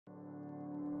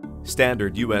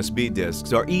Standard USB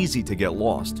disks are easy to get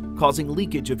lost, causing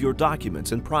leakage of your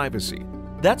documents and privacy.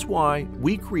 That's why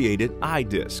we created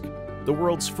eyeDisk, the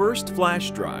world's first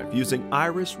flash drive using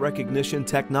iris recognition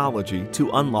technology to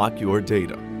unlock your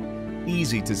data.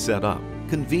 Easy to set up,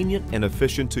 convenient and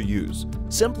efficient to use,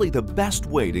 simply the best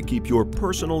way to keep your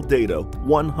personal data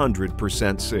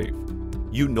 100% safe.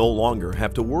 You no longer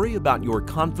have to worry about your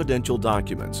confidential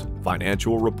documents,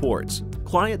 financial reports,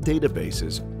 client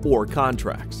databases, or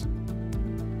contracts.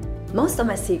 Most of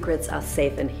my secrets are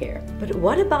safe in here. But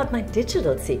what about my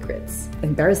digital secrets?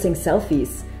 Embarrassing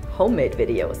selfies, homemade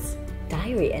videos,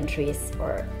 diary entries,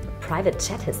 or private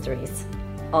chat histories.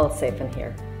 All safe in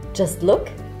here. Just look,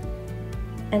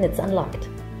 and it's unlocked.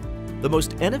 The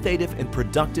most innovative and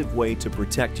productive way to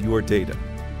protect your data.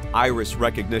 Iris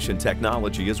recognition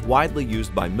technology is widely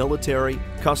used by military,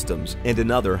 customs, and in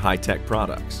other high-tech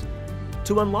products.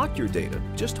 To unlock your data,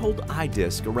 just hold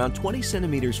eyeDisk around 20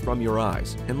 centimeters from your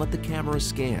eyes and let the camera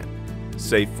scan.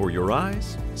 Safe for your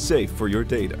eyes, safe for your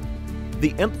data.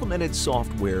 The implemented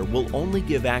software will only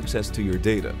give access to your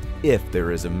data if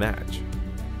there is a match.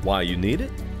 Why you need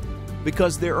it?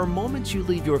 Because there are moments you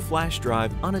leave your flash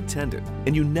drive unattended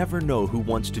and you never know who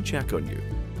wants to check on you.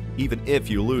 Even if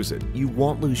you lose it, you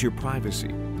won't lose your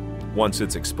privacy. Once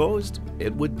it's exposed,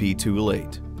 it would be too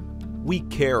late. We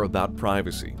care about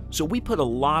privacy, so we put a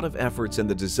lot of efforts in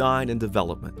the design and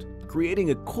development, creating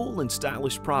a cool and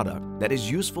stylish product that is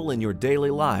useful in your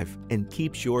daily life and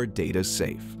keeps your data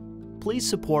safe. Please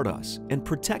support us and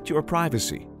protect your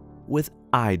privacy with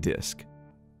eyeDisk.